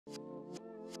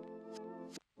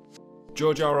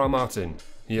George R.R. Martin.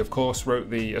 He of course wrote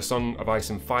the A Song of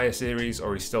Ice and Fire series,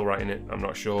 or he's still writing it, I'm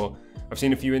not sure. I've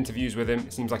seen a few interviews with him,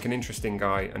 it seems like an interesting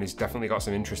guy, and he's definitely got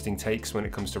some interesting takes when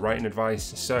it comes to writing advice,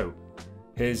 so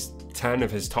here's 10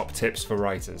 of his top tips for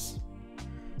writers.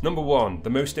 Number 1, the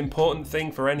most important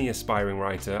thing for any aspiring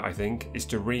writer, I think, is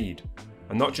to read.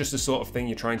 And not just the sort of thing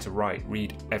you're trying to write,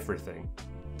 read everything.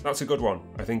 That's a good one.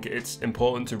 I think it's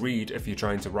important to read if you're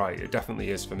trying to write. It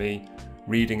definitely is for me.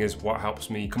 Reading is what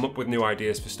helps me come up with new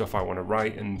ideas for stuff I want to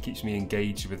write and keeps me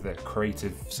engaged with the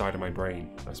creative side of my brain,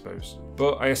 I suppose.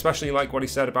 But I especially like what he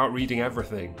said about reading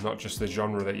everything, not just the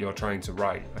genre that you're trying to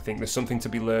write. I think there's something to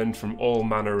be learned from all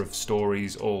manner of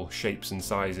stories, all shapes and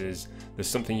sizes. There's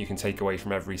something you can take away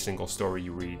from every single story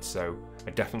you read, so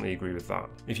I definitely agree with that.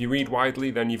 If you read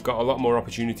widely, then you've got a lot more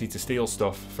opportunity to steal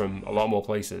stuff from a lot more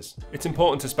places. It's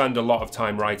important to spend a lot of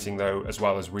time writing though, as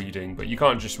well as reading, but you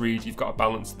can't just read, you've got to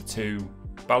balance the two.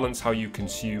 Balance how you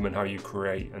consume and how you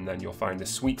create, and then you'll find the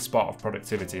sweet spot of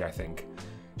productivity, I think.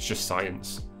 It's just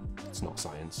science. It's not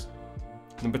science.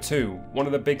 Number 2, one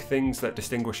of the big things that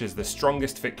distinguishes the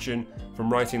strongest fiction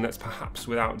from writing that's perhaps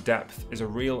without depth is a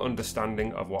real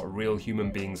understanding of what real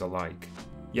human beings are like.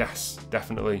 Yes,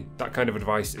 definitely. That kind of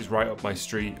advice is right up my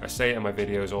street. I say it in my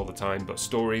videos all the time, but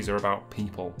stories are about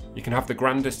people. You can have the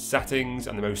grandest settings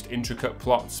and the most intricate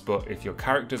plots, but if your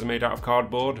characters are made out of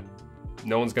cardboard,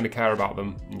 no one's going to care about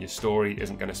them, and your story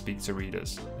isn't going to speak to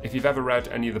readers. If you've ever read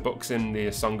any of the books in the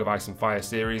A Song of Ice and Fire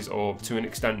series, or to an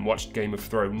extent watched Game of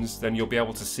Thrones, then you'll be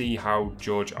able to see how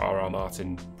George R.R.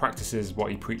 Martin practices what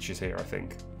he preaches here, I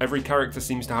think. Every character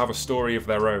seems to have a story of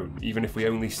their own, even if we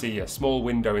only see a small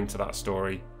window into that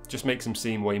story. It just makes them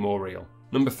seem way more real.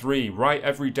 Number 3, write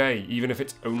every day, even if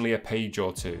it's only a page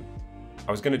or two.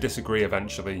 I was going to disagree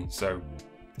eventually, so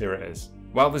here it is.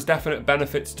 While there's definite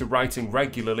benefits to writing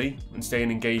regularly and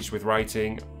staying engaged with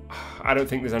writing, I don't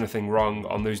think there's anything wrong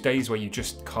on those days where you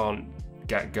just can't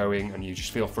get going and you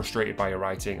just feel frustrated by your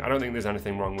writing. I don't think there's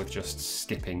anything wrong with just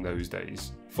skipping those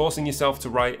days. Forcing yourself to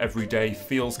write every day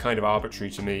feels kind of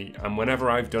arbitrary to me, and whenever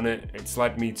I've done it, it's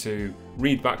led me to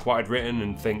read back what I'd written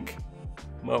and think,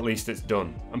 well, at least it's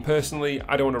done. And personally,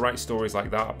 I don't want to write stories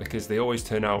like that because they always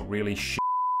turn out really shit.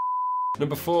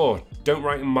 Number 4, don't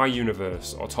write in my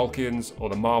universe, or Tolkien's, or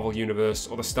the Marvel universe,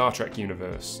 or the Star Trek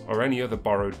universe, or any other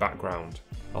borrowed background.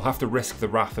 I'll have to risk the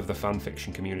wrath of the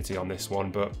fanfiction community on this one,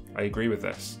 but I agree with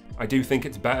this. I do think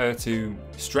it's better to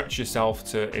stretch yourself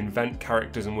to invent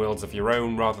characters and worlds of your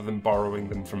own rather than borrowing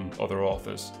them from other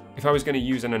authors. If I was going to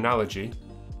use an analogy,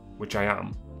 which I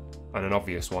am, and an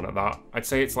obvious one at that, I'd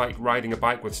say it's like riding a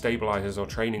bike with stabilizers or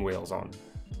training wheels on.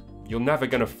 You're never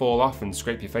going to fall off and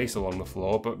scrape your face along the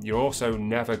floor, but you're also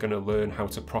never going to learn how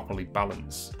to properly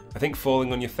balance. I think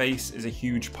falling on your face is a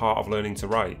huge part of learning to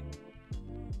write.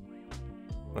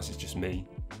 Unless it's just me.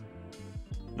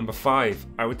 Number 5,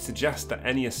 I would suggest that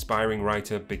any aspiring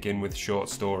writer begin with short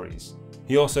stories.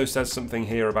 He also says something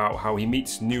here about how he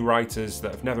meets new writers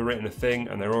that have never written a thing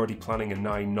and they're already planning a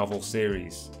 9-novel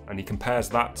series, and he compares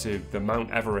that to the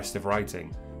Mount Everest of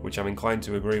writing, which I'm inclined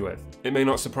to agree with. It may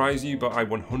not surprise you, but I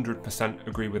 100%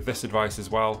 agree with this advice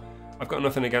as well. I've got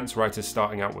nothing against writers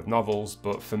starting out with novels,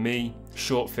 but for me,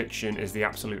 short fiction is the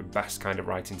absolute best kind of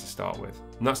writing to start with.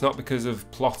 And that's not because of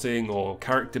plotting or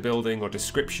character building or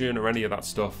description or any of that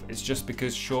stuff, it's just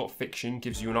because short fiction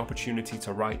gives you an opportunity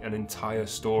to write an entire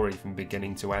story from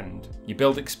beginning to end. You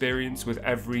build experience with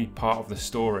every part of the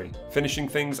story. Finishing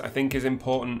things I think is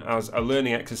important as a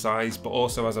learning exercise, but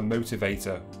also as a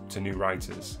motivator to new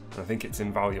writers. And I think it's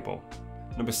invaluable.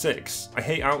 Number 6, I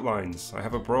hate outlines. I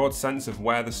have a broad sense of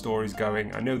where the story's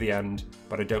going, I know the end,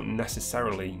 but I don't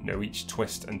necessarily know each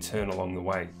twist and turn along the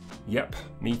way. Yep,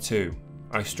 me too.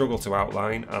 I struggle to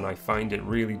outline and I find it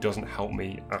really doesn't help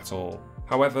me at all.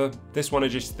 However, this one I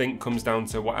just think comes down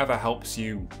to whatever helps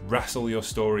you wrestle your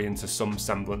story into some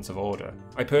semblance of order.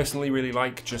 I personally really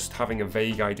like just having a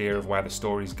vague idea of where the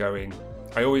story's going.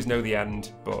 I always know the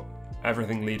end, but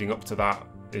everything leading up to that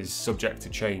is subject to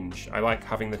change. I like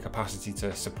having the capacity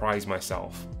to surprise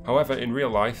myself. However, in real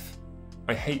life,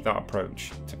 I hate that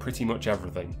approach to pretty much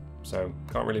everything, so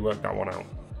can't really work that one out.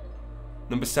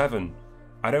 Number 7,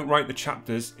 I don't write the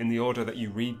chapters in the order that you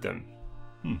read them.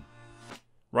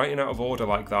 Writing out of order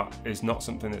like that is not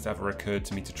something that's ever occurred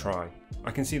to me to try.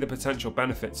 I can see the potential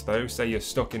benefits though. Say you're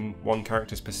stuck in one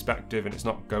character's perspective and it's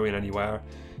not going anywhere,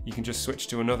 you can just switch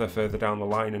to another further down the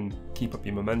line and keep up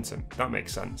your momentum. That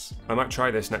makes sense. I might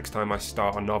try this next time I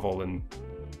start a novel and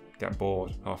get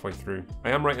bored halfway through.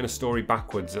 I am writing a story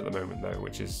backwards at the moment though,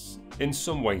 which is in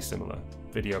some way similar.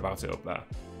 Video about it up there.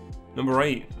 Number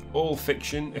 8, all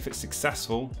fiction, if it's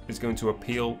successful, is going to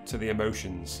appeal to the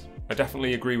emotions. I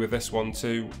definitely agree with this one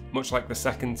too. Much like the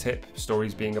second tip,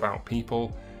 stories being about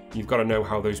people, you've got to know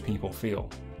how those people feel.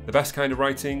 The best kind of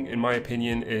writing, in my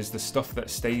opinion, is the stuff that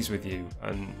stays with you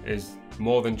and is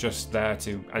more than just there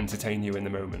to entertain you in the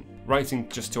moment. Writing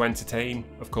just to entertain,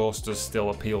 of course, does still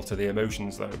appeal to the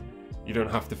emotions though. You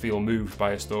don't have to feel moved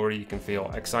by a story, you can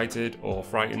feel excited or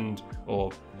frightened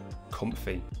or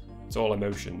comfy. It's all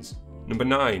emotions. Number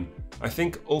 9. I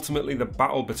think ultimately the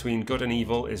battle between good and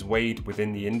evil is weighed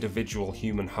within the individual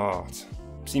human heart.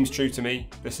 Seems true to me.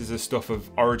 This is the stuff of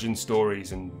origin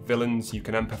stories and villains you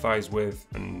can empathise with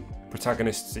and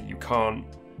protagonists that you can't.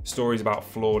 Stories about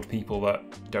flawed people that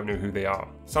don't know who they are.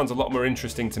 Sounds a lot more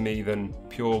interesting to me than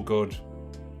pure good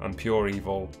and pure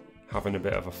evil having a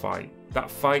bit of a fight. That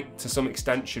fight, to some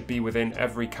extent, should be within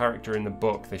every character in the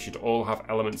book. They should all have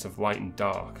elements of light and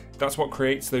dark. That's what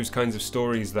creates those kinds of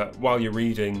stories that, while you're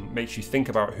reading, makes you think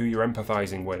about who you're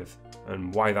empathising with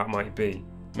and why that might be.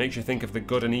 Makes you think of the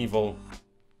good and evil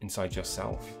inside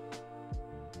yourself.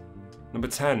 Number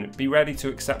 10, be ready to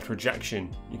accept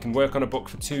rejection. You can work on a book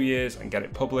for 2 years and get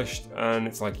it published, and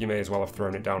it's like you may as well have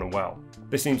thrown it down a well.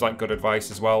 This seems like good advice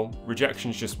as well.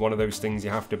 Rejection's just one of those things you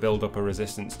have to build up a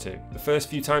resistance to. The first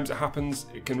few times it happens,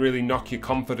 it can really knock your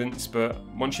confidence, but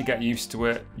once you get used to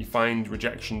it, you find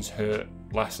rejections hurt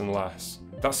less and less.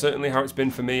 That's certainly how it's been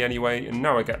for me anyway, and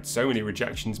now I get so many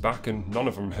rejections back and none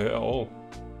of them hurt at all.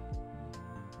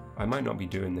 I might not be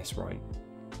doing this right.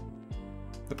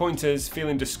 The point is,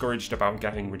 feeling discouraged about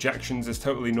getting rejections is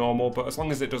totally normal, but as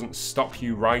long as it doesn't stop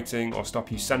you writing or stop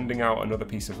you sending out another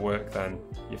piece of work, then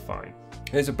you're fine.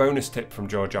 Here's a bonus tip from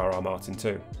George R.R. Martin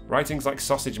too. Writing's like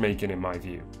sausage making in my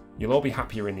view. You'll all be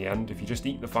happier in the end if you just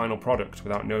eat the final product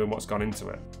without knowing what's gone into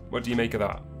it. What do you make of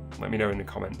that? Let me know in the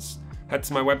comments. Head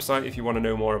to my website if you want to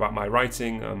know more about my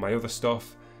writing and my other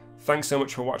stuff. Thanks so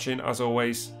much for watching as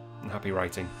always, and happy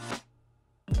writing.